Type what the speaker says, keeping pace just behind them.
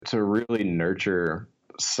to really nurture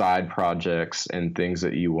side projects and things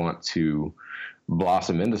that you want to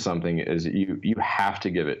blossom into something is you have to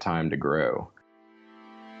give it time to grow.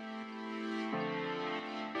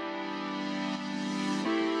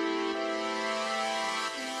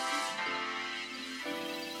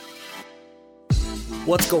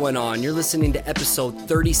 What's going on? You're listening to episode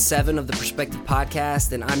 37 of the Perspective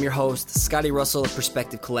Podcast, and I'm your host, Scotty Russell of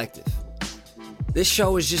Perspective Collective. This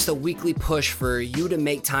show is just a weekly push for you to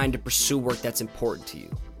make time to pursue work that's important to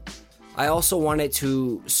you. I also want it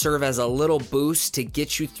to serve as a little boost to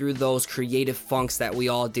get you through those creative funks that we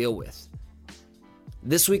all deal with.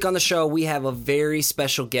 This week on the show, we have a very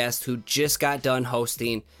special guest who just got done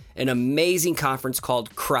hosting an amazing conference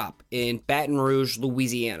called CROP in Baton Rouge,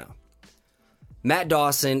 Louisiana. Matt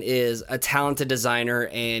Dawson is a talented designer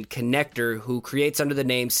and connector who creates under the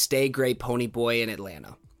name Stay Gray Pony Boy in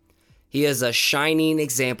Atlanta. He is a shining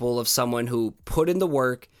example of someone who put in the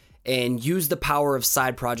work and used the power of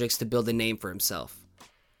side projects to build a name for himself.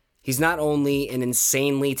 He's not only an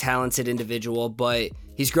insanely talented individual, but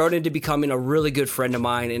he's grown into becoming a really good friend of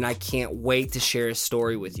mine, and I can't wait to share his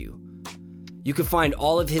story with you. You can find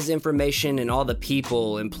all of his information and all the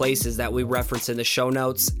people and places that we reference in the show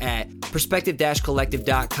notes at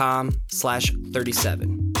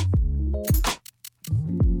perspective-collective.com/37.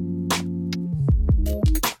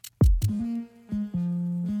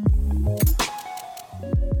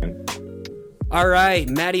 All right,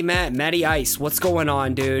 Matty Ice, what's going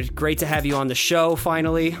on, dude? Great to have you on the show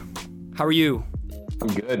finally. How are you? I'm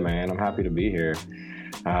good, man. I'm happy to be here.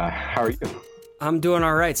 How are you? I'm doing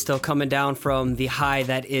all right. Still coming down from the high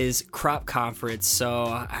that is Crop Conference.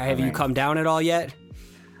 So have you come down at all yet?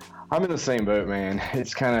 I'm in the same boat, man.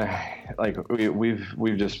 It's kind of like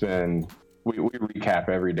we've just been we recap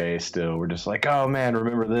every day still. We're just like, oh man,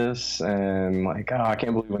 remember this? And like, oh, I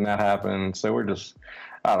can't believe when that happened. So we're just,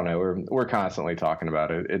 I don't know, we're constantly talking about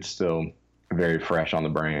it. It's still very fresh on the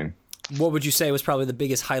brain. What would you say was probably the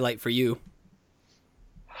biggest highlight for you?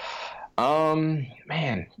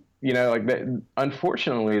 Man, you know, like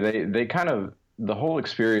unfortunately, they kind of, the whole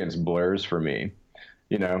experience blurs for me,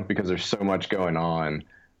 you know, because there's so much going on.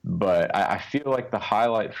 But I feel like the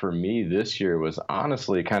highlight for me this year was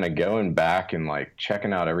honestly kind of going back and like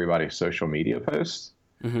checking out everybody's social media posts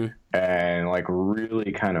and like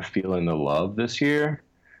really kind of feeling the love this year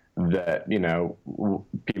that, you know,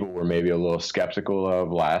 people were maybe a little skeptical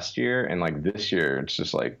of last year. And like this year, it's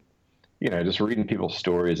just like, you know, just reading people's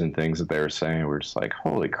stories and things that they were saying, we're just like,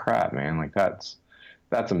 holy crap, man, like that's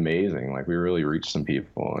amazing. Like we really reached some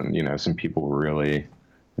people, and, you know, some people really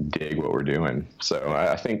dig what we're doing. So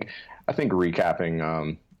I think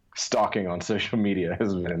recapping, stalking on social media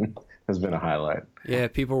has been a highlight. Yeah,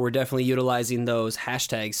 people were definitely utilizing those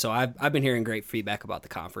hashtags. So I've been hearing great feedback about the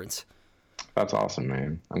conference. That's awesome,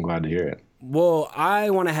 man. I'm glad to hear it. Well, I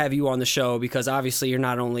want to have you on the show because obviously you're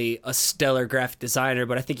not only a stellar graphic designer,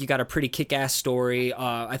 but I think you got a pretty kick-ass story.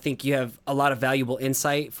 I think you have a lot of valuable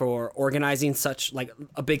insight for organizing such like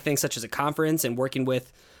a big thing such as a conference and working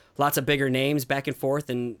with lots of bigger names back and forth.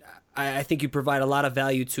 And I think you provide a lot of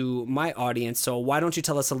value to my audience. So why don't you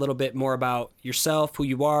tell us a little bit more about yourself, who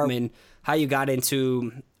you are, and how you got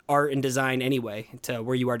into art and design anyway to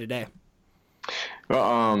where you are today?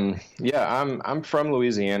 Well, yeah, I'm from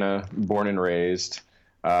Louisiana, born and raised.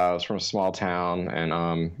 I was from a small town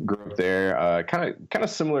and grew up there. Kind of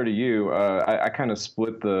similar to you. I kind of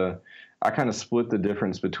split the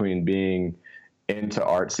difference between being into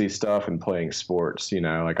artsy stuff and playing sports. You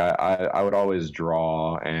know, like I would always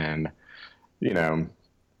draw and, you know,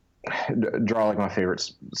 draw like my favorite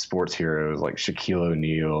sports heroes like Shaquille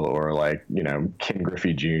O'Neal or like, you know, Ken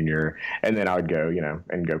Griffey Jr. And then I would go, you know,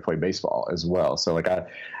 and go play baseball as well. So like I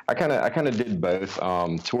kind of did both.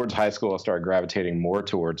 Towards high school, I started gravitating more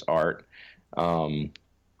towards art and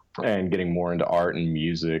getting more into art and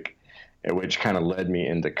music, which kind of led me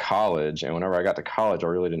into college. And whenever I got to college, I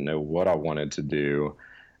really didn't know what I wanted to do.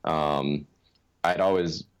 I'd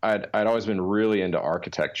always been really into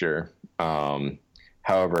architecture.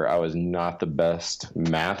 However, I was not the best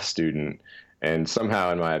math student, and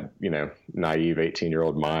somehow in my, you know, naive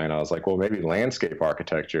 18-year-old mind, I was like, well, maybe landscape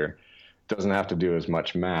architecture doesn't have to do as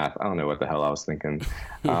much math. I don't know what the hell I was thinking.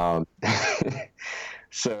 So,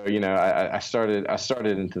 you know, I started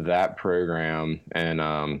into that program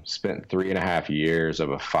and spent 3.5 years of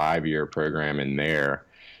a 5-year program in there.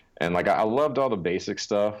 And like, I loved all the basic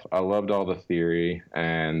stuff. I loved all the theory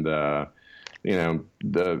and, you know,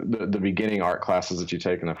 the beginning art classes that you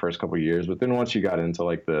take in the first couple of years. But then once you got into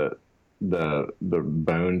like the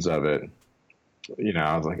bones of it, you know,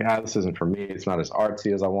 I was like, this isn't for me. It's not as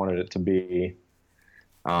artsy as I wanted it to be.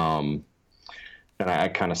 and I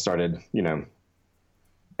kind of started,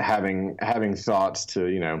 having thoughts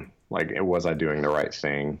to, like, was I doing the right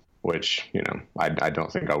thing? Which, I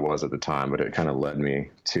don't think I was at the time, but it kind of led me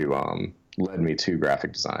to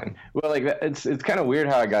graphic design. Well, like, it's kind of weird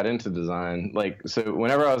how I got into design. Like, so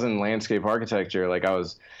whenever I was in landscape architecture, like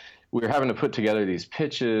we were having to put together these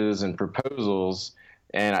pitches and proposals,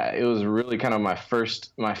 and it was really kind of my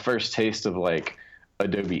first taste of like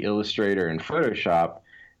Adobe Illustrator and Photoshop.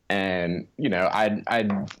 And,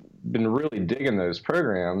 I'd been really digging those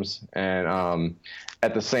programs. And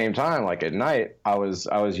at the same time, like at night, I was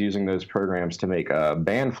using those programs to make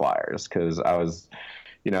band flyers, because I was,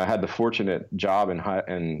 I had the fortunate job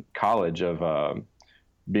in college of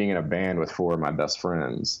being in a band with 4 of my best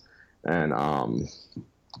friends. And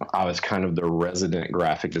I was kind of the resident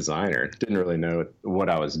graphic designer. Didn't really know what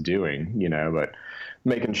I was doing, but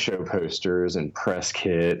making show posters and press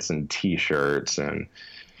kits and T-shirts and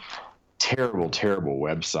terrible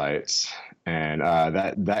websites. And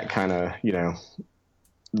that kind of,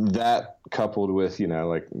 that coupled with,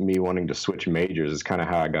 like me wanting to switch majors is kind of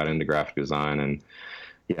how I got into graphic design. And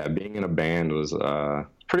yeah, being in a band was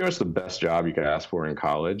pretty much the best job you could ask for in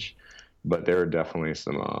college. But there were definitely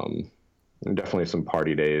some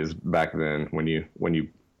party days back then when you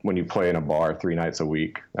play in a bar 3 nights a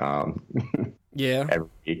week. Yeah. Every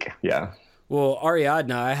week. Yeah. Well,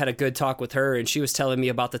 Ariadna, I had a good talk with her, and she was telling me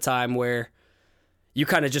about the time where you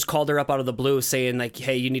kind of just called her up out of the blue saying like,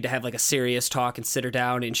 hey, you need to have like a serious talk and sit her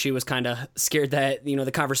down. And she was kind of scared that,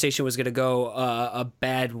 the conversation was going to go a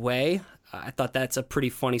bad way. I thought that's a pretty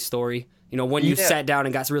funny story, when you sat down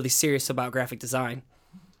and got really serious about graphic design.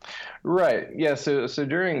 Right. Yeah. So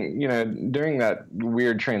during that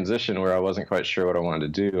weird transition where I wasn't quite sure what I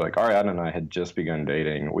wanted to do, like Ariadna and I had just begun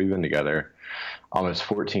dating. We've been together almost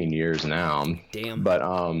 14 years now. Damn. But,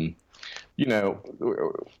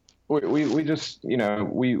 we just,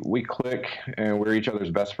 we click and we're each other's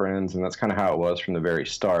best friends. And that's kind of how it was from the very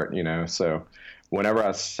start, so whenever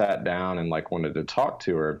I sat down and like wanted to talk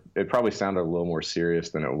to her, it probably sounded a little more serious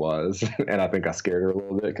than it was. And I think I scared her a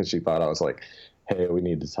little bit because she thought I was like, hey, we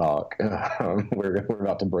need to talk. We're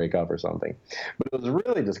about to break up or something. But it was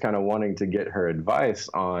really just kind of wanting to get her advice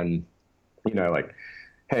on, like,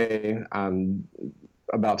 hey, I'm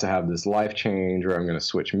about to have this life change, or I'm going to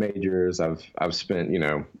switch majors. I've spent,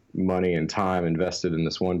 money and time invested in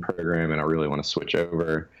this one program, and I really want to switch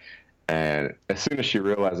over. And as soon as she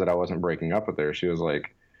realized that I wasn't breaking up with her, she was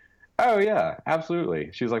like, oh, yeah, absolutely.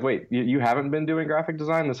 She was like, wait, you haven't been doing graphic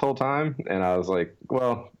design this whole time? And I was like,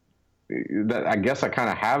 well, I guess I kind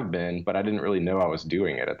of have been, but I didn't really know I was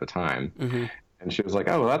doing it at the time. Mm-hmm. And she was like,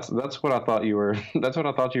 oh, that's what I thought you were. That's what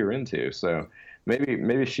I thought you were into. So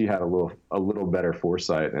maybe she had a little better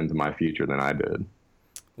foresight into my future than I did.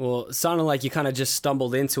 Well, it sounded like you kind of just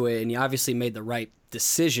stumbled into it, and you obviously made the right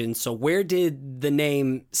decision. So where did the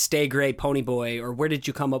name Stay Gray Pony Boy, or where did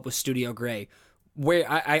you come up with Studio Gray? Where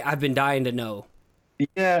I've been dying to know.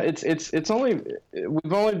 Yeah, it's only,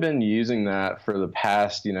 we've only been using that for the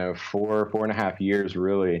past, 4.5 years,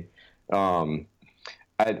 really. I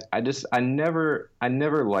never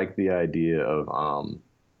liked the idea of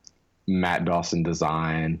Matt Dawson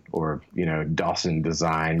Design or Dawson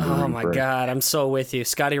Design. Oh my God, I'm so with you.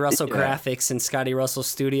 Scotty Russell Graphics and Scotty Russell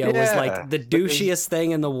Studio was like the douchiest thing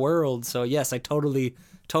in the world. So yes, I totally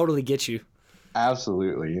get you.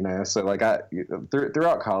 Absolutely, So like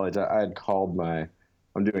throughout college, I had called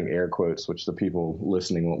I'm doing air quotes, which the people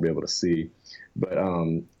listening won't be able to see, but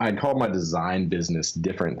I'd called my design business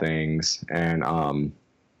different things, and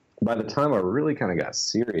by the time I really kind of got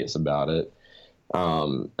serious about it,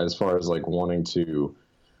 as far as like wanting to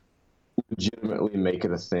legitimately make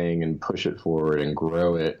it a thing and push it forward and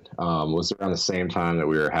grow it, was around the same time that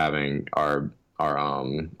we were having our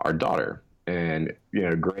daughter. And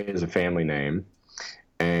Gray is a family name,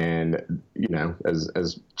 and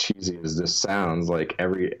as cheesy as this sounds, like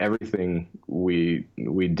everything we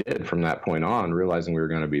did from that point on, realizing we were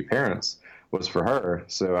going to be parents, was for her.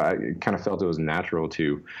 So I kind of felt it was natural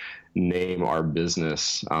to name our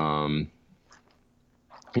business kind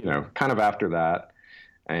of after that.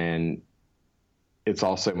 And it's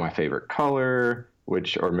also my favorite color,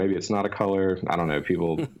 or maybe it's not a color. I don't know.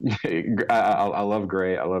 People, I love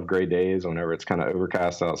gray. I love gray days whenever it's kind of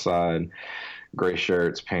overcast outside, gray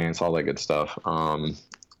shirts, pants, all that good stuff.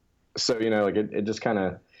 So, like it just kind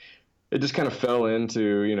of fell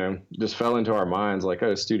into our minds like,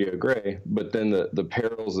 oh, Studio Gray. But then the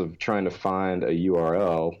perils of trying to find a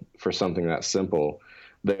URL for something that simple,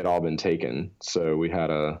 they had all been taken. So we had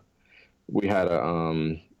a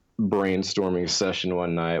brainstorming session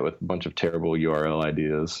one night with a bunch of terrible URL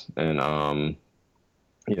ideas, and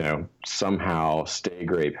somehow Stay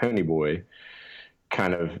Gray Pony Boy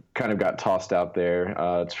kind of got tossed out there.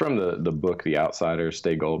 It's from the book The Outsider,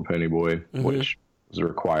 Stay Gold Pony Boy, Mm-hmm. which was a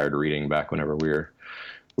required reading back whenever we were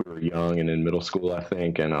young and in middle school, I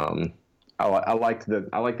think. And I like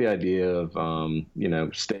the idea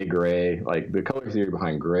of stay gray. Like, the color theory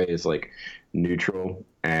behind gray is like neutral,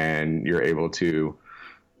 and you're able to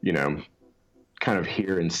kind of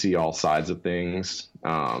hear and see all sides of things.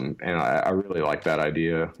 And I really like that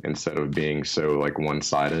idea, instead of being so like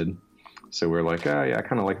one-sided. So we're like, oh yeah, I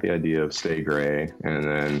kind of like the idea of Stay Gray, and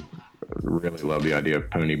then really love the idea of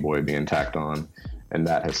Pony Boy being tacked on. And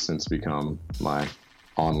that has since become my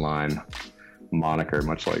online moniker,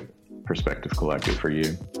 much like Perspective Collective for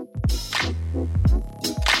you.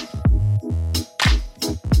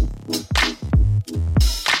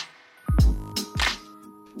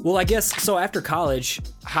 Well, I guess, so after college,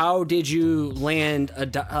 how did you land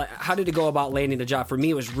how did it go about landing a job? For me,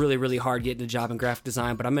 it was really, really hard getting a job in graphic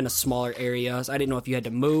design, but I'm in a smaller area, so I didn't know if you had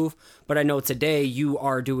to move, but I know today you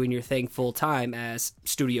are doing your thing full time as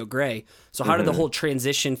Studio Gray. So how did the whole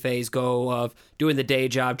transition phase go of doing the day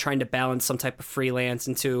job, trying to balance some type of freelance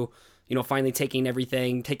into, finally taking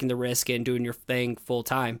the risk and doing your thing full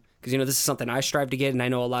time? Because, this is something I strive to get, and I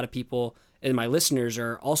know a lot of people and my listeners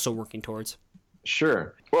are also working towards.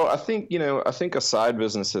 Sure. Well, I think a side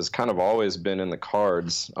business has kind of always been in the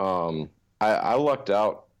cards. I lucked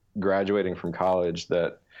out graduating from college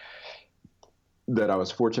that I was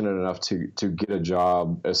fortunate enough to get a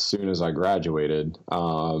job as soon as I graduated.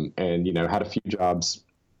 And, had a few jobs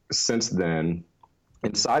since then,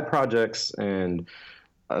 and side projects and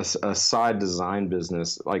a side design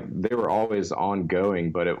business. Like, they were always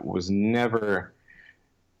ongoing, but it was never,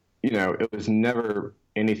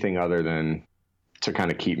 anything other than to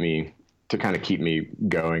kind of keep me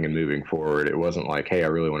going and moving forward. It wasn't like, hey, I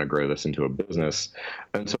really want to grow this into a business,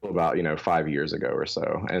 until about 5 years ago or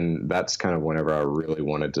so. And that's kind of whenever I really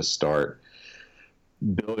wanted to start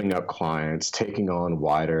building up clients, taking on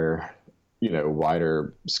wider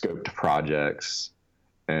scoped projects.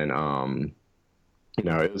 And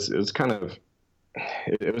it was kind of,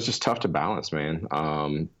 it was just tough to balance, man.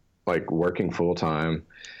 Like, working full time.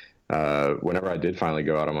 Whenever I did finally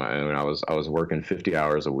go out on my own, I was working 50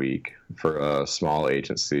 hours a week for a small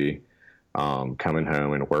agency, coming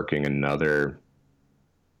home and working another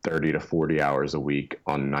 30 to 40 hours a week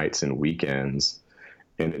on nights and weekends.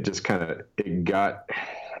 And it just it got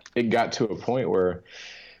to a point where,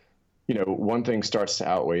 one thing starts to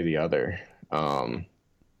outweigh the other.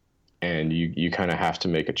 And you kind of have to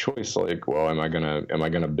make a choice, like, well, am I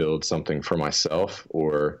gonna build something for myself,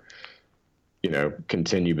 or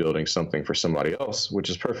continue building something for somebody else,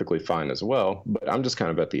 which is perfectly fine as well. But I'm just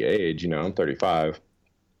kind of at the age, I'm 35.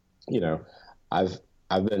 I've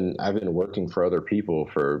been working for other people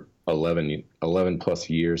for 11 plus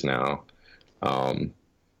years now.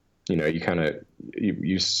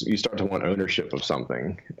 You start to want ownership of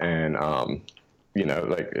something, and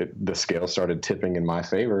the scale started tipping in my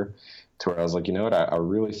favor, to where I was like, you know what, I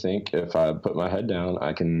really think if I put my head down,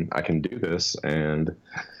 I can do this, and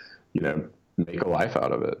make a life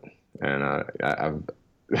out of it. And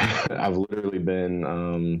I've literally been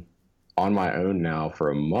on my own now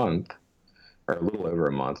for a month, or a little over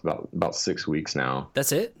a month, about 6 weeks now.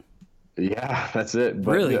 That's it? Yeah, that's it.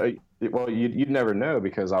 But, really? Well, you'd never know,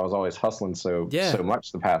 because I was always hustling so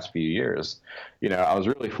much the past few years. I was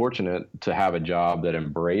really fortunate to have a job that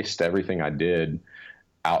embraced everything I did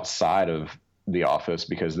outside of the office,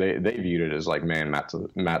 because they viewed it as like, man,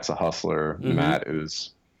 Matt's a hustler. Mm-hmm. Matt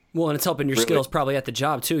is... Well, and it's helping your skills probably at the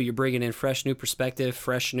job too. You're bringing in fresh new perspective,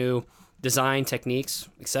 fresh new design techniques,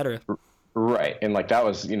 etc. Right. And like, that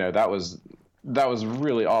was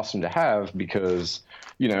really awesome to have, because,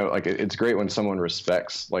 like, it's great when someone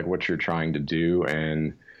respects like what you're trying to do,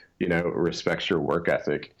 and, respects your work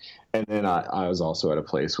ethic. And then I was also at a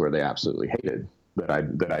place where they absolutely hated that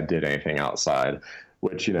I did anything outside,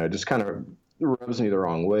 which, just kind of rubs me the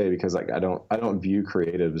wrong way, because like, I don't view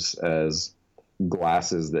creatives as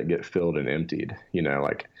glasses that get filled and emptied.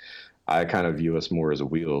 Like, I kind of view us more as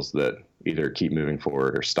wheels that either keep moving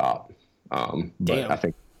forward or stop. But I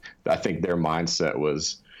think their mindset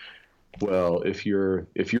was, well, if you're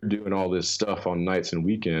doing all this stuff on nights and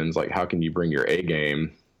weekends, like, how can you bring your A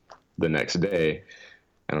game the next day?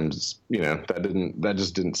 And I'm just, that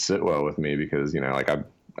just didn't sit well with me, because, like,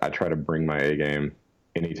 I try to bring my A game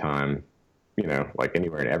anytime, like,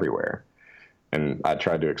 anywhere and everywhere. And I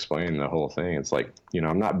tried to explain the whole thing. It's like,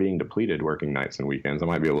 I'm not being depleted working nights and weekends. I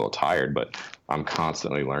might be a little tired, but I'm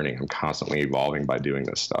constantly learning. I'm constantly evolving by doing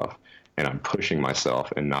this stuff. and I'm pushing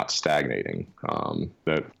myself and not stagnating.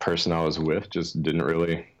 The person I was with just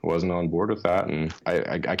wasn't on board with that. And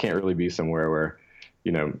I can't really be somewhere where,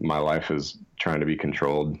 my life is trying to be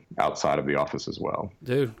controlled outside of the office as well.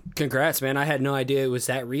 Dude, congrats, man. I had no idea it was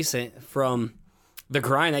that recent from the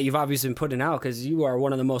grind that you've obviously been putting out, because you are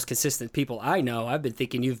one of the most consistent people I know. I've been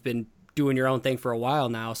thinking you've been doing your own thing for a while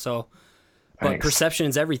now. So, but Thanks.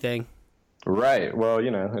 Perception's everything. Right. Well,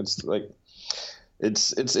 it's like,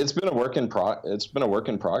 it's been a work in progress,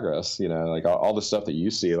 like all the stuff that you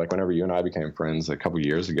see, like whenever you and I became friends a couple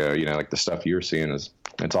years ago, like the stuff you were seeing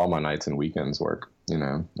it's all my nights and weekends work,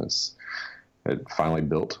 it finally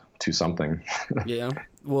built to something. Yeah.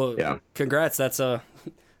 Well, yeah. Congrats. That's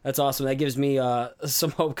awesome. That gives me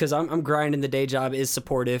some hope, because I'm grinding. The day job is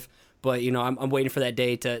supportive, but I'm waiting for that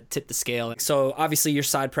day to tip the scale. So obviously your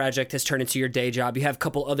side project has turned into your day job. You have a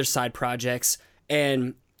couple other side projects,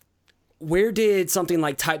 and where did something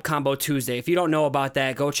like Type Combo Tuesday, if you don't know about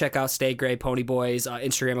that, go check out Stay Gray Ponyboy's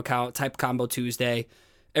Instagram account, Type Combo Tuesday.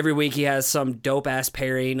 Every week he has some dope ass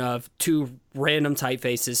pairing of two random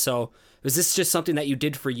typefaces. So was this just something that you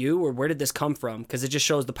did for you, or where did this come from? Because it just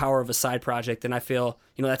shows the power of a side project, and I feel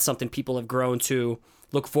that's something people have grown to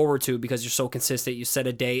look forward to, because you're so consistent. You set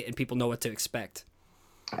a date and people know what to expect.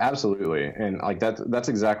 Absolutely. And like that's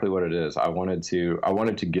exactly what it is. I wanted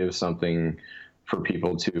to give something for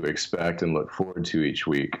people to expect and look forward to each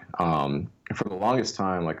week. For the longest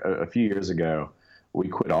time, like a few years ago, we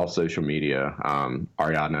quit all social media,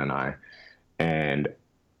 Ariadna and I, and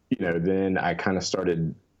then I kind of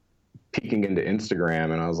started peeking into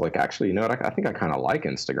Instagram, and I was like, actually, I think I kind of like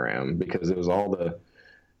Instagram, because it was all the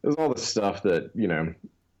stuff that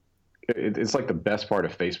it's like the best part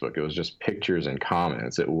of Facebook. It was just pictures and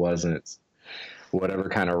comments. It wasn't whatever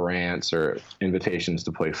kind of rants or invitations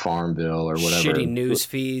to play Farmville or whatever. Shitty news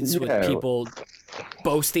feeds with people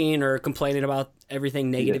boasting or complaining about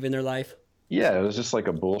everything negative in their life. Yeah, it was just like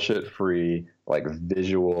a bullshit-free, like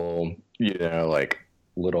visual, like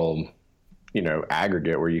little,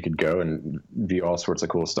 aggregate where you could go and view all sorts of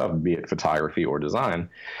cool stuff, be it photography or design.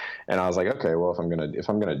 And I was like, okay, well, if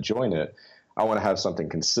I'm gonna join it, I want to have something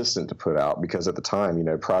consistent to put out, because at the time,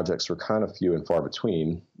 projects were kind of few and far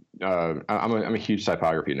between. I'm a huge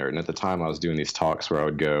typography nerd, and at the time I was doing these talks where I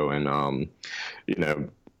would go and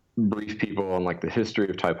brief people on like the history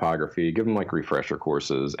of typography, give them like refresher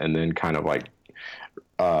courses, and then kind of like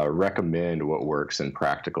recommend what works in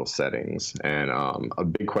practical settings. And a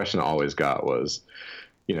big question I always got was,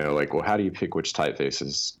 like, well, how do you pick which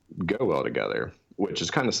typefaces go well together? Which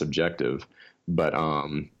is kind of subjective, but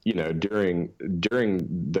during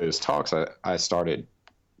those talks, I started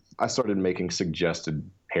making suggested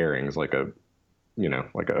pairings, like a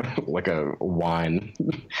wine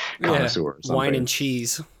connoisseur or something. Wine and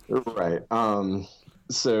cheese. Right.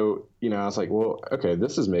 So, I was like, well, okay,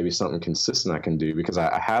 this is maybe something consistent I can do, because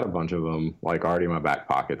I had a bunch of them like already in my back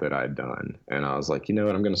pocket that I had done. And I was like, you know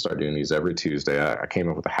what, I'm going to start doing these every Tuesday. I came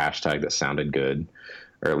up with a hashtag that sounded good,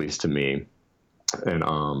 or at least to me. And,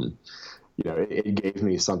 it gave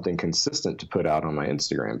me something consistent to put out on my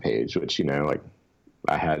Instagram page, which, like,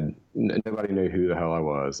 I had nobody knew who the hell I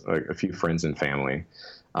was, like a few friends and family,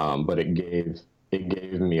 but it gave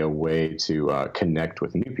me a way to connect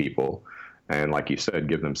with new people, and like you said,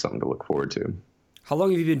 give them something to look forward to. How long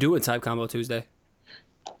have you been doing Type Combo Tuesday?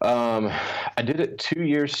 I did it 2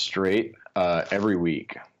 years straight, every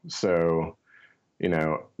week. So,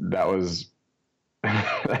 that was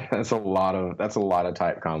that's a lot of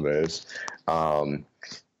type combos,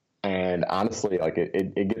 and honestly, like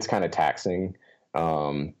it gets kind of taxing.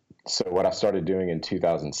 So what I started doing in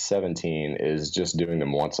 2017 is just doing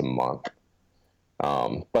them once a month.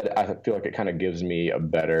 But I feel like it kind of gives me a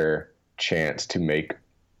better chance to make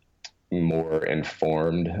more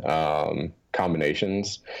informed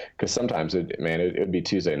combinations, because sometimes it'd be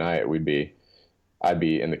Tuesday night, I'd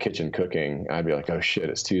be in the kitchen cooking, I'd be like, oh shit,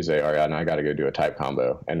 it's Tuesday, all right, and I gotta go do a type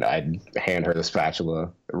combo, and I'd hand her the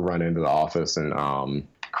spatula, run into the office, and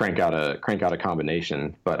crank out a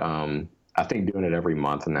combination. But I think doing it every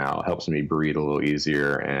month now helps me breathe a little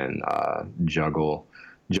easier and juggle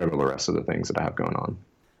the rest of the things that I have going on.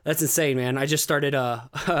 That's insane, man. I just started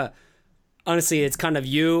honestly, it's kind of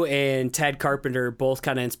you and Tad Carpenter both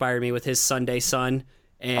kind of inspired me with his Sunday Sun.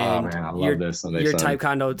 And oh man, I love this Sunday Sun. Your Type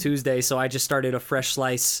Combo Tuesday, so I just started a Fresh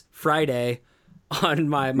Slice Friday on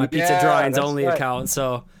my Pizza Drawings Only account.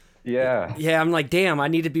 So yeah, I'm like, damn, I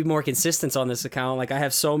need to be more consistent on this account. Like, I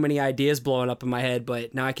have so many ideas blowing up in my head,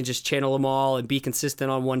 but now I can just channel them all and be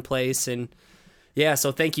consistent on one place. And yeah,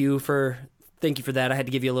 so thank you for that. I had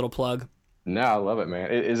to give you a little plug. No, I love it,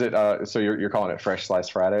 man. Is it so you're calling it Fresh Slice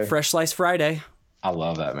Friday? Fresh Slice Friday. I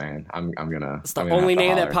love that, man. I'm gonna. It's the I'm gonna only have to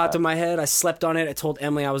name holler that at popped in my head. I slept on it. I told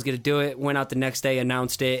Emily I was going to do it. Went out the next day,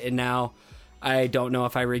 announced it, and now I don't know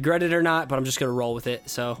if I regret it or not, but I'm just going to roll with it.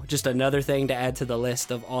 So just another thing to add to the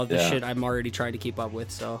list of all the shit I'm already trying to keep up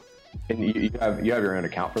with. So. And you have your own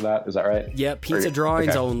account for that, is that right? Yeah, pizza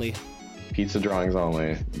drawings only. Pizza drawings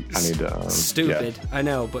only. I need to. Stupid, yeah. I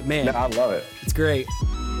know, but man, no, I love it. It's great.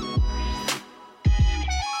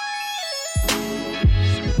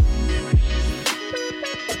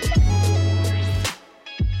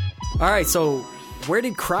 All right, so where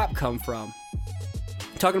did Crop come from?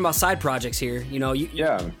 Talking about side projects here, you know,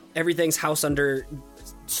 everything's housed under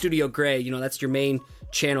Studio Gray. You know, that's your main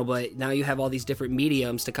channel, but now you have all these different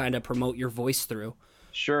mediums to kind of promote your voice through.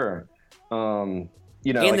 Sure. You know,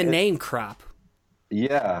 and like the name Crop.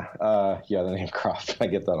 Yeah, the name Crop. I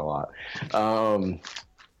get that a lot.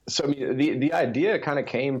 So I mean, the idea kind of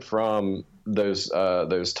came from those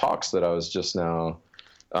talks that I was just now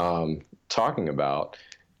talking about.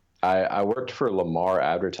 I worked for Lamar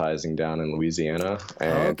Advertising down in Louisiana,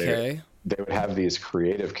 and they would have these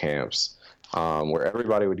creative camps where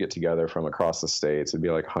everybody would get together from across the states. It'd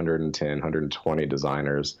be like 110, 120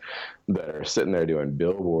 designers that are sitting there doing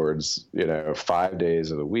billboards, you know, 5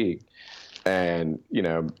 days of the week. And, you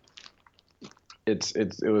know,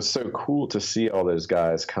 it was so cool to see all those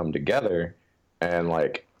guys come together and,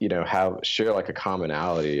 like, you know, share like a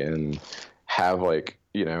commonality and have, like,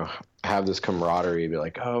 you know, have this camaraderie, be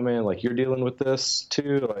like, oh man, like you're dealing with this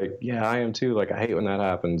too. Like, yeah, I am too. Like, I hate when that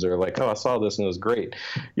happens. Or like, oh, I saw this and it was great.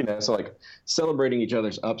 You know, so like celebrating each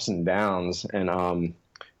other's ups and downs. And,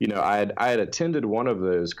 you know, I had attended one of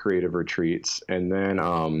those creative retreats. And then,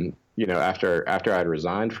 you know, after I'd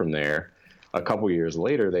resigned from there, a couple years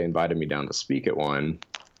later, they invited me down to speak at one.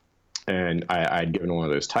 And I'd given one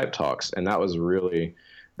of those type talks. And that was really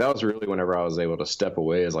whenever I was able to step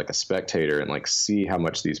away as like a spectator and like see how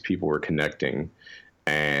much these people were connecting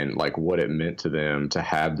and like what it meant to them to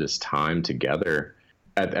have this time together.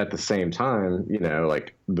 At the same time, you know,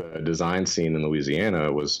 like the design scene in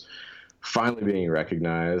Louisiana was finally being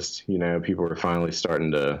recognized. You know, people were finally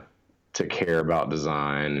starting to care about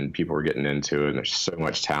design and people were getting into it, and there's so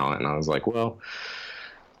much talent. And I was like, well,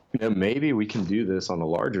 you know, maybe we can do this on a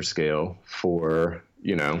larger scale for,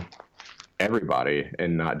 you know, everybody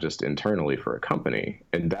and not just internally for a company.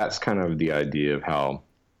 And that's kind of the idea of how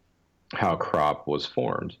Crop was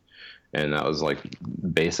formed. And that was like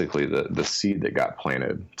basically the seed that got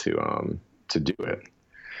planted to do it.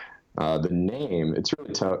 The name, it's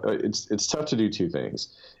really tough. It's tough to do two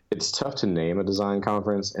things. It's tough to name a design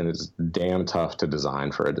conference, and it's damn tough to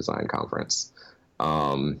design for a design conference.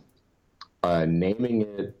 Naming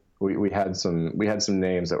it, we had some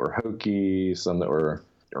names that were hokey, some that were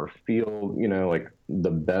or feel, you know, like the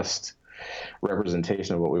best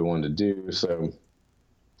representation of what we wanted to do. So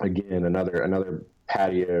again, another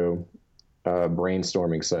patio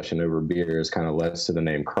brainstorming session over beers kind of led to the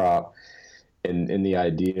name Crop, and the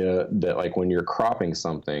idea that like when you're cropping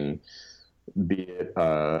something, be it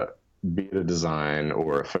a design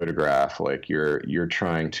or a photograph, like you're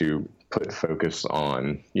trying to put focus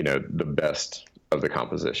on, you know, the best of the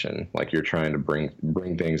composition. Like you're trying to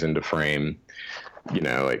bring things into frame, you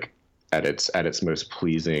know, like at its most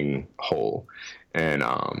pleasing whole. And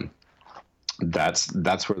that's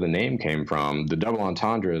where the name came from. The double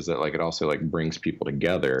entendre is that like it also like brings people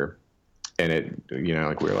together, and it, you know,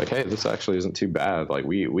 like we were like, hey, this actually isn't too bad. Like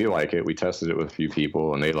we like it. We tested it with a few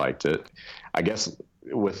people and they liked it. I guess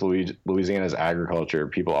with Louisiana's agriculture,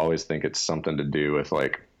 people always think it's something to do with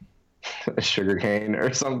like sugarcane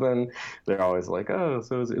or something. They're always like, oh,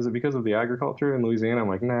 so is it because of the agriculture in Louisiana? I'm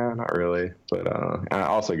like, nah, not really. But and I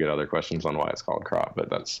also get other questions on why it's called Crop, but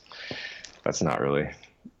that's not really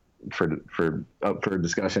for up for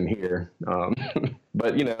discussion here.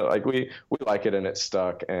 But you know, like we like it and it's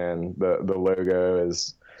stuck, and the logo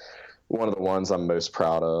is one of the ones I'm most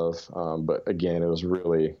proud of. But again, it was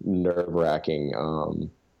really nerve-wracking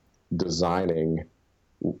designing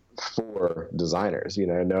for designers, you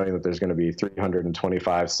know, knowing that there's going to be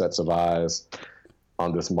 325 sets of eyes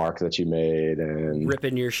on this mark that you made and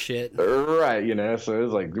ripping your shit. Right. You know, so it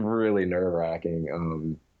was like really nerve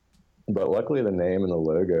wracking. But luckily the name and the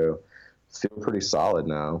logo feel pretty solid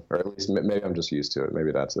now, or at least maybe I'm just used to it.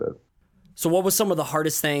 Maybe that's it. So what was some of the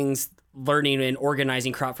hardest things learning and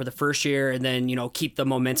organizing Crop for the first year, and then, you know, keep the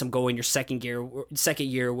momentum going your second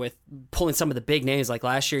year with pulling some of the big names? Like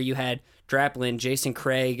last year you had Draplin, Jason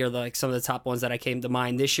Craig, or like some of the top ones that I came to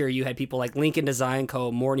mind. This year you had people like Lincoln Design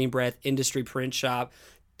Co., Morning Breath, Industry Print Shop.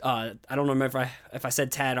 I don't remember if I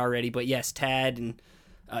said Tad already, but yes, Tad and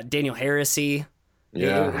Daniel Heresy.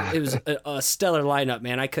 Yeah. It was a stellar lineup,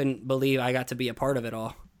 man. I couldn't believe I got to be a part of it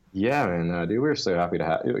all. Yeah, man, dude, we were so happy to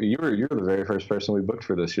have you. You were the very first person we booked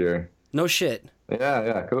for this year. No shit. Yeah,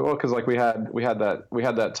 yeah. Cause like we had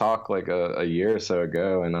that talk like a year or so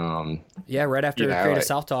ago, and yeah, right after Creative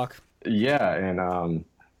South Talk. Yeah, and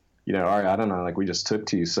Ariana and I, like, we just took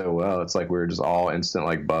to you so well. It's like we were just all instant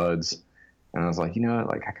like buds. And I was like, you know what?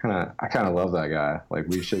 Like, I kind of love that guy. Like,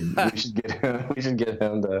 we should get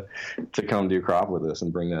him to come do crop with us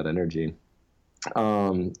and bring that energy.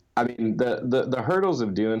 I mean, the hurdles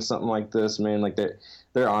of doing something like this, man, like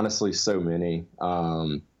they're honestly so many.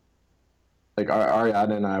 Like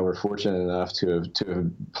Ariadne and I were fortunate enough to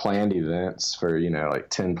have planned events for, like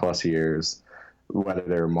 10 plus years, whether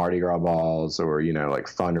they're Mardi Gras balls or, like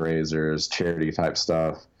fundraisers, charity type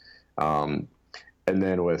stuff. And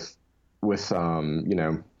then with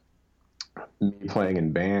me playing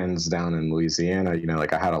in bands down in Louisiana,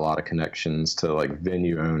 like I had a lot of connections to like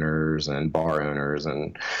venue owners and bar owners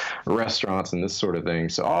and restaurants and this sort of thing.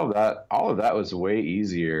 So all of that was way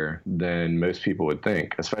easier than most people would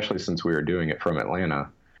think, especially since we were doing it from Atlanta.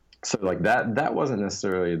 So like that wasn't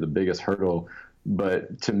necessarily the biggest hurdle,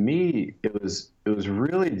 but to me, it was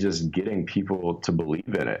really just getting people to believe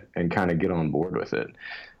in it and kind of get on board with it,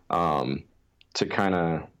 to kind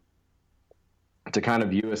of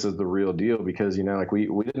view us as the real deal, because, like we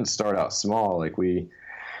didn't start out small. Like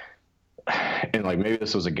and like maybe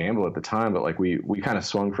this was a gamble at the time, but like we kind of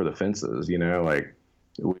swung for the fences, like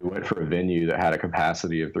we went for a venue that had a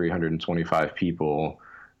capacity of 325 people.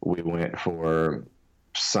 We went for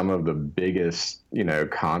some of the biggest,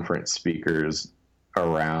 conference speakers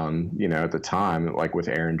around, at the time, like with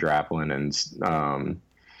Aaron Draplin and,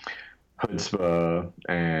 Hoodspa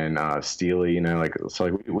and Steely, so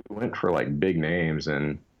like we went for like big names,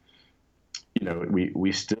 and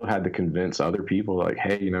we still had to convince other people like,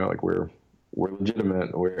 hey, like we're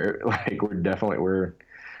legitimate, we're definitely we're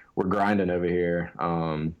grinding over here,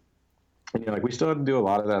 and like we still have to do a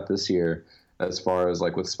lot of that this year, as far as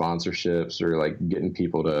like with sponsorships or like getting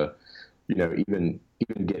people to even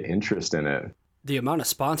get interest in it. The amount of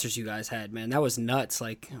sponsors you guys had, man, that was nuts.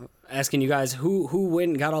 Like asking you guys who went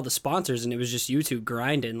and got all the sponsors, and it was just you two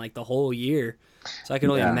grinding like the whole year. So I can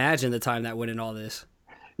only imagine the time that went in all this.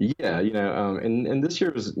 Yeah, and this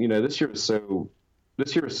year was so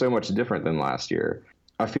much different than last year.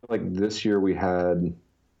 I feel like this year we had,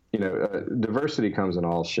 diversity comes in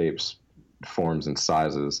all shapes, forms, and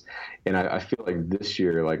sizes, and I feel like this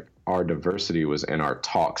year, like our diversity was in our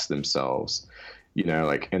talks themselves.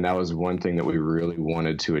 And that was one thing that we really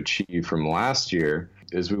wanted to achieve from last year,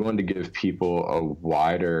 is we wanted to give people a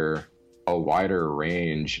wider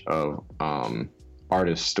range of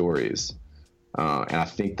artist stories. And I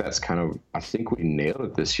think we nailed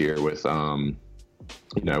it this year with,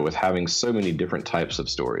 with having so many different types of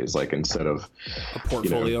stories. Like instead of a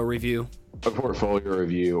portfolio review,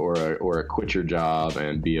 or a quit your job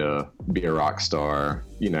and be a rock star,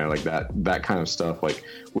 like that kind of stuff, like,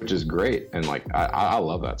 which is great. And like, I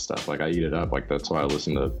love that stuff. Like I eat it up. Like, that's why I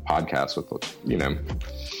listen to podcasts with,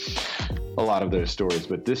 a lot of those stories.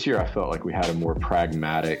 But this year I felt like we had a more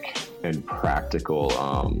pragmatic and practical,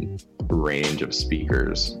 range of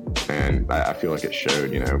speakers. And I feel like it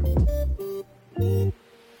showed,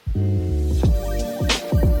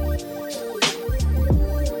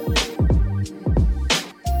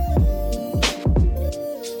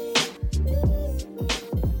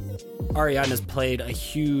 Ariana's played a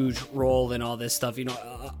huge role in all this stuff.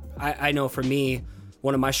 I know for me,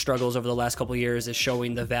 one of my struggles over the last couple of years is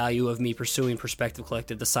showing the value of me pursuing Perspective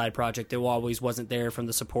Collective, the side project. It always wasn't there from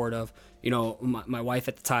the support of, my wife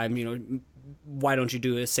at the time, why don't you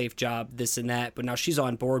do a safe job, this and that. But now she's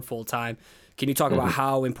on board full time. Can you talk about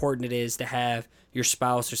how important it is to have your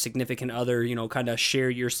spouse or significant other, kind of share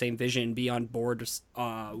your same vision, be on board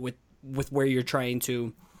with where you're trying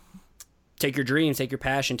to take your dreams, take your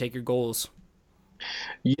passion, take your goals?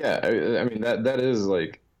 Yeah, I mean that is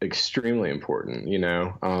like extremely important,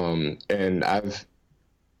 and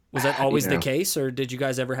was that always the case, or did you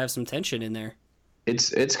guys ever have some tension in there?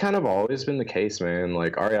 It's kind of always been the case, man.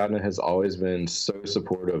 Like Ariadne has always been so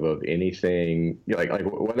supportive of anything, like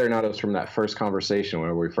whether or not it was from that first conversation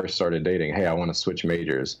when we first started dating, hey, I want to switch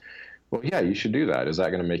majors. Well, yeah, you should do that. Is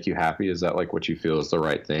that going to make you happy? Is that like what you feel is the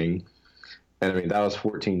right thing? And I mean, that was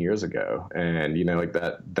 14 years ago. And, like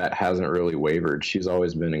that hasn't really wavered. She's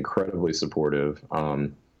always been incredibly supportive.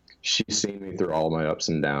 She's seen me through all my ups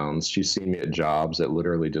and downs. She's seen me at jobs that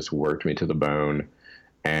literally just worked me to the bone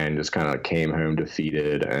and just kind of came home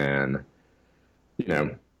defeated. And,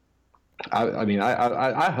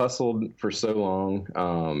 I hustled for so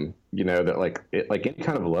long, that like any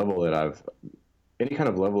kind of level that I've any kind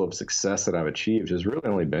of level of success that I've achieved has really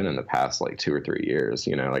only been in the past like 2 or 3 years.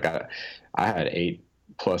 Like I had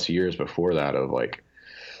 8+ years before that of like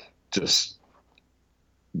just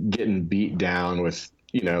getting beat down with,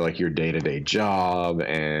 like your day-to-day job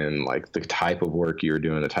and like the type of work you were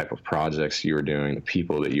doing, the type of projects you were doing, the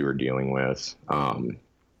people that you were dealing with. And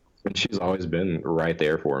she's always been right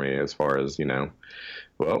there for me as far as,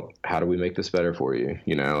 well, how do we make this better for you?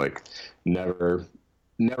 Like never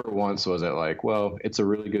once was it like, well, it's a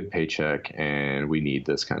really good paycheck and we need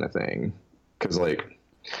this kind of thing. Cause like,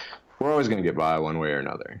 we're always going to get by one way or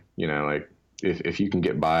another, like if you can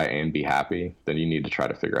get by and be happy, then you need to try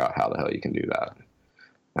to figure out how the hell you can do that.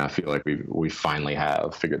 And I feel like we finally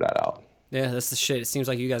have figured that out. Yeah, that's the shit. It seems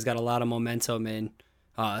like you guys got a lot of momentum, and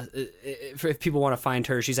if people want to find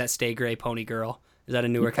her, she's at Stay Gray Pony Girl. Is that a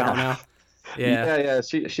new account now? Yeah.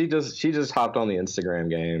 She just hopped on the Instagram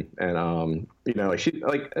game, and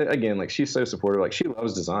she's so supportive. Like she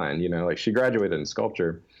loves design. Like she graduated in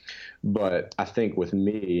sculpture, but I think with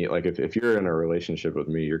me, like if you're in a relationship with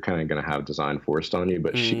me, you're kind of gonna have design forced on you.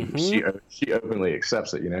 But she openly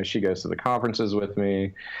accepts it. She goes to the conferences with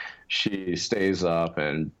me. She stays up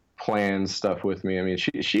and plans stuff with me. I mean,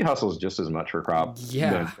 she hustles just as much for crop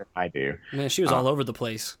than I do. Man, she was all over the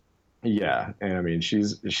place. Yeah, and I mean,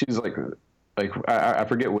 she's like I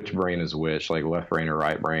forget which brain is which, like left brain or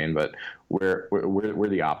right brain, but we're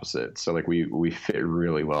the opposite. So like we fit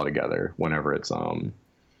really well together whenever it's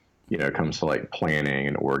it comes to like planning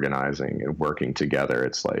and organizing and working together.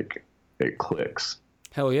 It's like it clicks.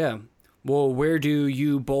 Hell yeah. Well, where do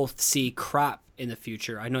you both see crop in the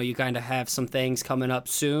future? I know you kind of have some things coming up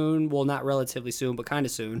soon. Well, not relatively soon, but kind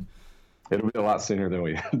of soon. It'll be a lot sooner than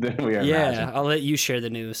we imagine. Yeah, I'll let you share the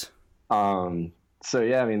news. So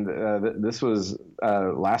yeah, I mean, this was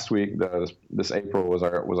last week. This April was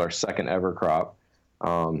our second ever crop.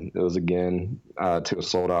 It was again to a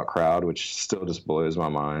sold out crowd, which still just blows my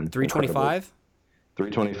mind. 325.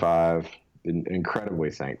 325. Incredibly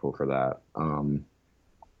thankful for that.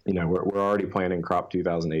 We're already planning crop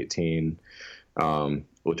 2018,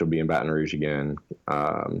 which will be in Baton Rouge again.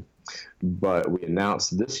 But we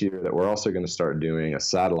announced this year that we're also going to start doing a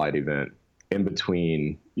satellite event in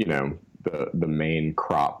between, the main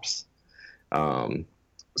crops.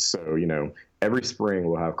 So, every spring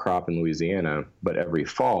we'll have crop in Louisiana, but every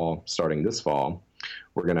fall, starting this fall,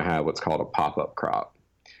 we're going to have what's called a pop-up crop.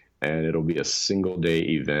 And it'll be a single-day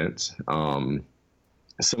event,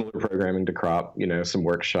 similar programming to crop, some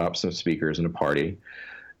workshops, some speakers, and a party.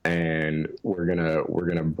 And we're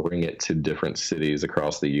gonna bring it to different cities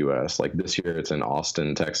across the U.S. Like this year, it's in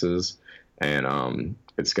Austin, Texas, and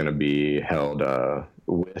it's gonna be held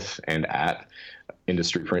with and at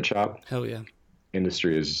Industry Print Shop. Hell yeah!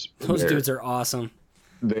 Industry is those dudes are awesome.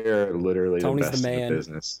 They're literally Tony's the best the man. in the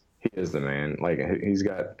business. He is the man. Like he's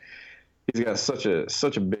got such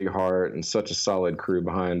a big heart and such a solid crew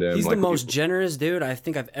behind him. He's like, the most generous dude I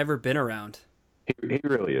think I've ever been around. He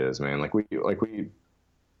really is, man. We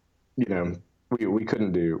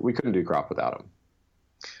couldn't do crop without him.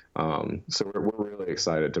 So we're really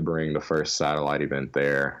excited to bring the first satellite event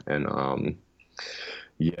there, and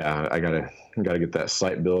I gotta get that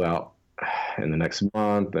site built out in the next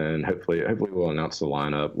month, and hopefully we'll announce the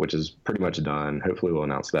lineup, which is pretty much done. Hopefully we'll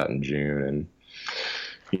announce that in June,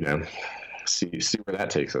 and see where that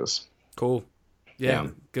takes us. Cool. Yeah.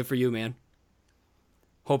 Good for you, man.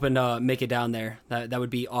 Hoping to make it down there. That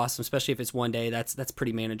would be awesome, especially if it's one day. That's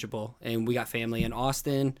pretty manageable. And we got family in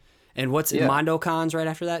Austin. And what's MondoCon's right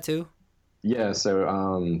after that too? Yeah,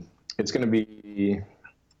 so it's going to be,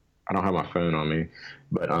 I don't have my phone on me,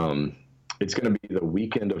 but it's going to be the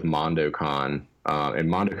weekend of MondoCon. And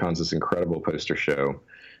MondoCon's this incredible poster show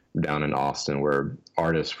down in Austin where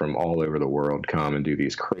artists from all over the world come and do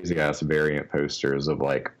these crazy ass variant posters of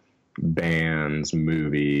like bands,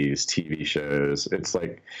 movies, TV shows. It's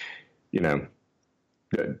like, you need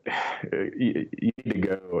to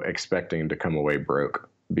go expecting to come away broke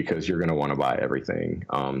because you're going to want to buy everything.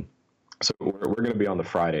 So we're going to be on the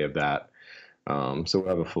Friday of that. So we'll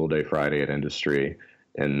have a full day Friday at Industry,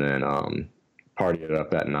 and then party it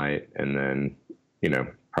up that night, and then,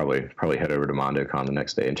 probably head over to MondoCon the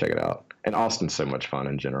next day and check it out. And Austin's so much fun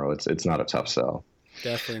in general. It's not a tough sell.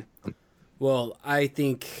 Definitely. Well, I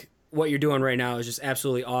think what you're doing right now is just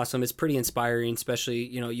absolutely awesome. It's pretty inspiring, especially,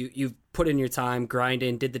 you've put in your time,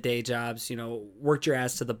 grinding, did the day jobs, worked your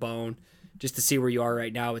ass to the bone just to see where you are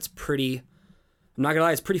right now. It's pretty, I'm not gonna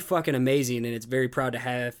lie, it's pretty fucking amazing. And it's very proud to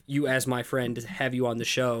have you as my friend, to have you on the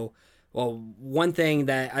show. Well, one thing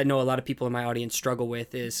that I know a lot of people in my audience struggle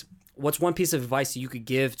with is, what's one piece of advice that you could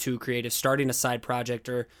give to creatives starting a side project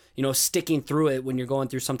or, sticking through it when you're going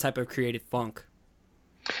through some type of creative funk?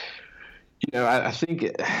 I think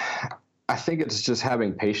it's just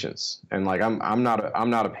having patience, and like I'm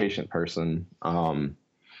not a patient person.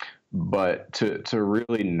 But to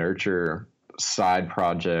really nurture side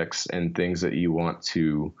projects and things that you want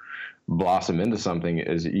to blossom into something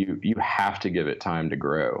is you have to give it time to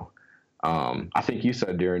grow. I think you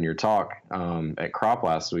said during your talk at Crop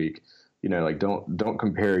last week, like don't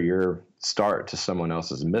compare your start to someone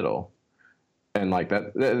else's middle, and like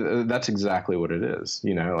that's exactly what it is.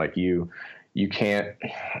 Like you can't.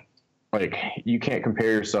 Like you can't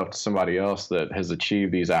compare yourself to somebody else that has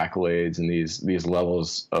achieved these accolades and these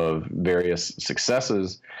levels of various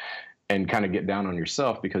successes and kind of get down on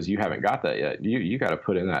yourself because you haven't got that yet. You got to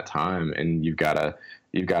put in that time, and you've got to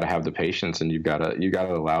have the patience, and you've got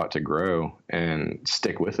to allow it to grow and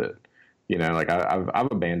stick with it. Like I've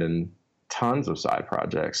abandoned tons of side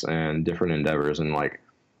projects and different endeavors, and like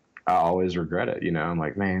I always regret it. I'm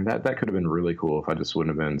like, man, that could have been really cool if I just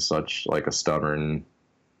wouldn't have been such like a stubborn,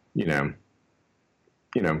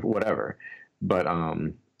 whatever. But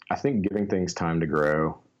I think giving things time to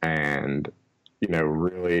grow and,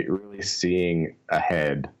 really, really seeing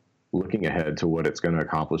ahead, looking ahead to what it's going to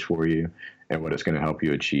accomplish for you and what it's going to help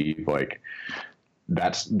you achieve, like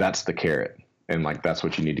that's the carrot. And like, that's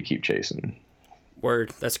what you need to keep chasing.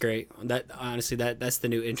 Word. That's great. That honestly, that's the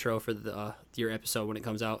new intro for your episode when it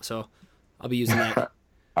comes out. So I'll be using that.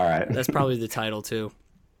 All right. That's probably the title too.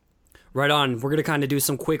 Right on. We're going to kind of do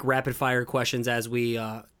some quick rapid fire questions as we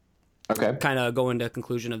kind of go into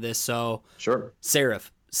conclusion of this. So, sure.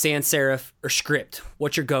 Serif, sans serif, or script?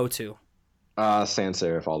 What's your go-to? Sans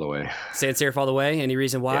serif all the way. Sans serif all the way? Any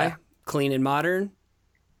reason why? Yeah. Clean and modern?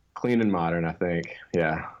 Clean and modern, I think.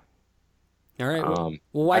 Yeah. All right. Well,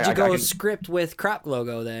 why'd you go script with crop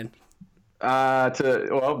logo then?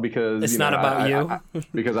 Because it's not about you.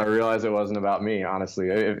 Because I realized it wasn't about me. Honestly,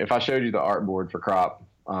 if I showed you the artboard for crop,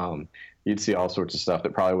 you'd see all sorts of stuff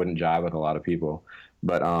that probably wouldn't jive with a lot of people.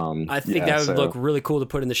 But I think that would look really cool to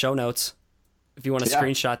put in the show notes. If you want to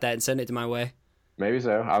screenshot that and send it to my way. Maybe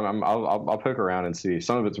so. I'll poke around and see.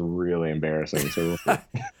 Some of it's really embarrassing. So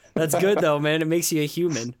that's good though, man. It makes you a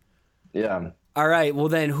human. Yeah. All right. Well,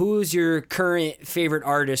 then, who's your current favorite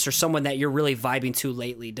artist or someone that you're really vibing to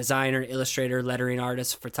lately? Designer, illustrator, lettering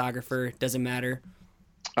artist, photographer, doesn't matter.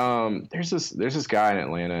 There's this guy in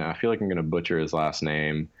Atlanta. I feel like I'm going to butcher his last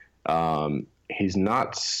name. He's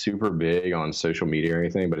not super big on social media or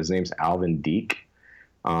anything, but his name's Alvin Deek.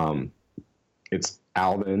 It's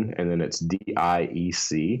Alvin, and then it's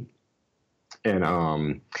D-I-E-C.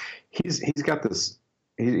 And he's got this.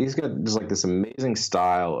 He's got just like this amazing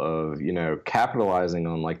style of, capitalizing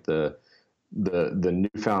on like the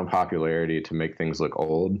newfound popularity to make things look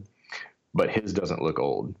old, but his doesn't look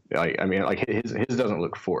old. His doesn't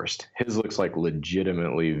look forced. His looks like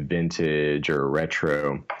legitimately vintage or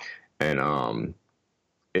retro, and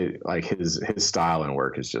his style and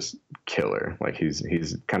work is just killer. Like he's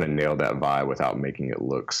kind of nailed that vibe without making it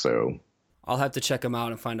look so. I'll have to check him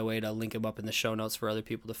out and find a way to link him up in the show notes for other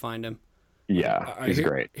people to find him. Yeah, he's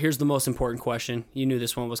great. Here's the most important question. You knew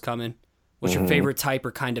this one was coming. What's your favorite type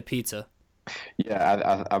or kind of pizza?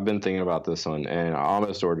 Yeah, I've been thinking about this one, and I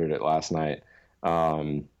almost ordered it last night.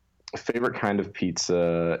 Favorite kind of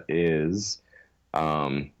pizza is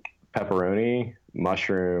pepperoni,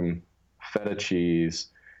 mushroom, feta cheese,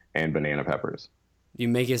 and banana peppers. Do you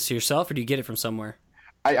make it yourself, or do you get it from somewhere?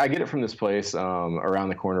 I get it from this place around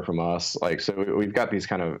the corner from us. Like, so we've got these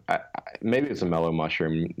kind of, maybe it's a mellow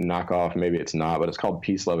mushroom knockoff, maybe it's not, but it's called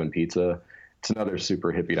Peace Lovin' Pizza. It's another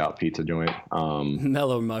super hippied out pizza joint.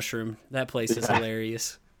 Mellow mushroom. That place is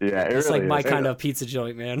hilarious. Yeah, it's really like my is. kind of pizza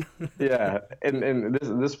joint, man. Yeah, and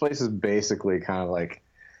this place is basically kind of like,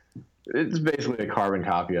 it's basically a carbon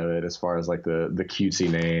copy of it as far as like the cutesy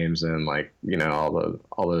names and like, all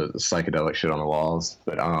the psychedelic shit on the walls.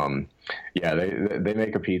 But yeah, they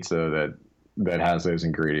make a pizza that has those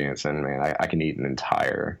ingredients, and man, I can eat an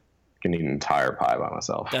entire pie by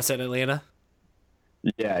myself. That's in Atlanta?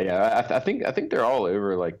 Yeah. I think they're all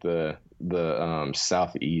over like the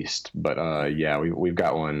southeast, but yeah, we've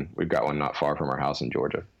got one not far from our house in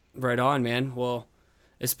Georgia. Right on, man. Well,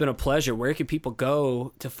 it's been a pleasure. Where can people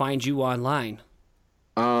go to find you online?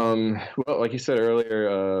 Well, like you said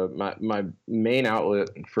earlier, my main outlet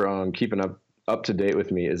for keeping up to date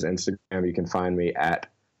with me is Instagram. You can find me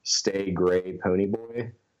at Stay Gray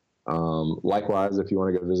Ponyboy. Likewise, if you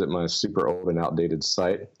want to go visit my super old and outdated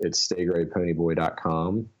site, it's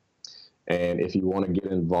staygrayponyboy.com. And if you want to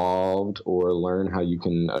get involved or learn how you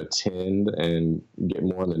can attend and get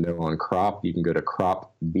more in the know on crop, you can go to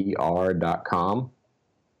cropbr.com.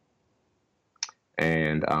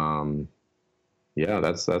 And Yeah,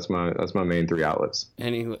 that's my main three outlets.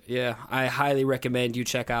 Anyway, yeah, I highly recommend you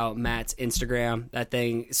check out Matt's Instagram. That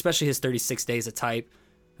thing, especially his 36 days of type,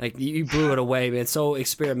 like you blew it away, man. So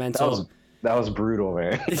experimental. That was brutal,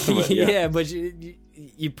 man. But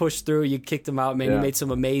you pushed through. You kicked them out, man. Yeah. You made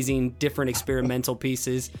some amazing, different experimental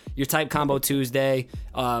pieces. Your Type Combo Tuesday,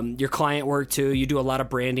 your client work too. You do a lot of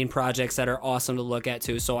branding projects that are awesome to look at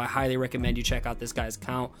too. So I highly recommend you check out this guy's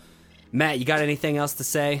account. Matt, you got anything else to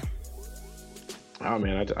say? Oh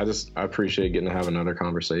man, I appreciate getting to have another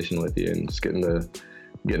conversation with you and just getting to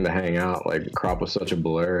hang out. Like, crop was such a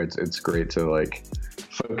blur. It's great to like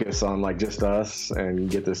focus on like just us and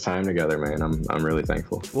get this time together, man. I'm really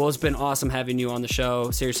thankful. Well, it's been awesome having you on the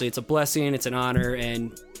show. Seriously, it's a blessing. It's an honor,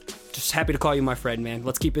 and just happy to call you my friend, man.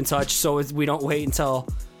 Let's keep in touch so we don't wait until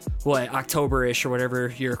October-ish or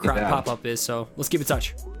whatever your pop-up is. So let's keep in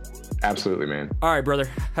touch. Absolutely, man. All right, brother.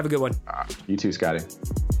 Have a good one. You too, Scotty.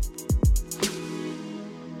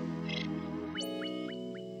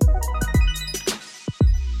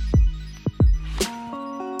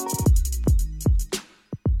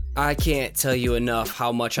 I can't tell you enough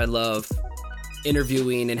how much I love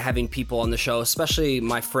interviewing and having people on the show, especially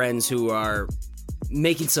my friends who are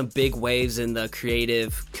making some big waves in the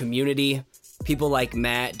creative community. People like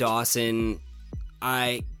Matt Dawson,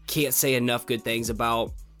 I can't say enough good things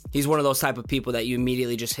about. He's one of those type of people that you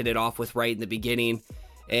immediately just hit it off with right in the beginning,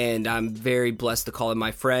 and I'm very blessed to call him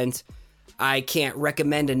my friend. I can't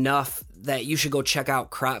recommend enough that you should go check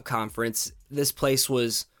out Crop Conference. This place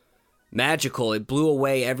was magical. It blew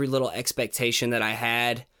away every little expectation that I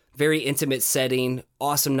had. Very intimate setting,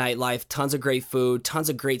 awesome nightlife, tons of great food, tons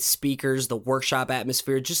of great speakers, the workshop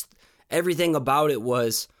atmosphere, just everything about it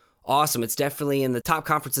was awesome. It's definitely in the top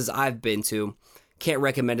conferences I've been to. Can't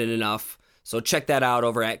recommend it enough. So check that out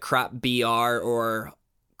over at Crop BR or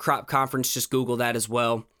Crop Conference. Just Google that as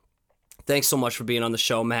well. Thanks so much for being on the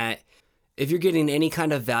show, Matt. If you're getting any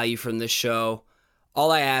kind of value from this show,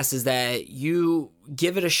 all I ask is that you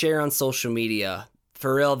give it a share on social media.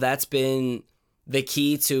 For real, that's been the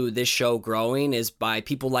key to this show growing, is by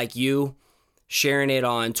people like you sharing it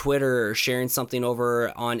on Twitter or sharing something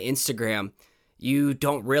over on Instagram. You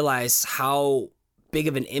don't realize how big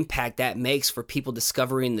of an impact that makes for people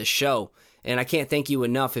discovering the show. And I can't thank you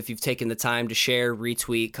enough if you've taken the time to share,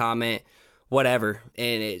 retweet, comment, whatever.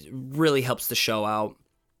 And it really helps the show out.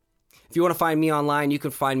 If you want to find me online, you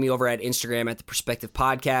can find me over at Instagram at The Perspective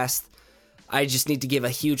Podcast. I just need to give a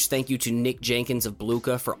huge thank you to Nick Jenkins of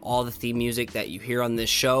Bluka for all the theme music that you hear on this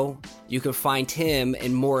show. You can find him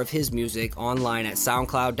and more of his music online at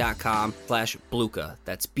soundcloud.com/Bluka.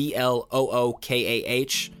 That's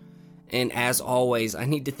BLOOKAH. And as always, I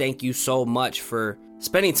need to thank you so much for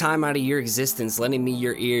spending time out of your existence, lending me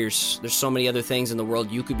your ears. There's so many other things in the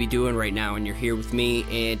world you could be doing right now, and you're here with me,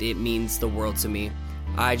 and it means the world to me.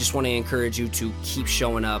 I just want to encourage you to keep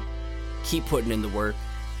showing up, keep putting in the work,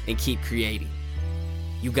 and keep creating.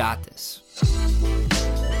 You got this.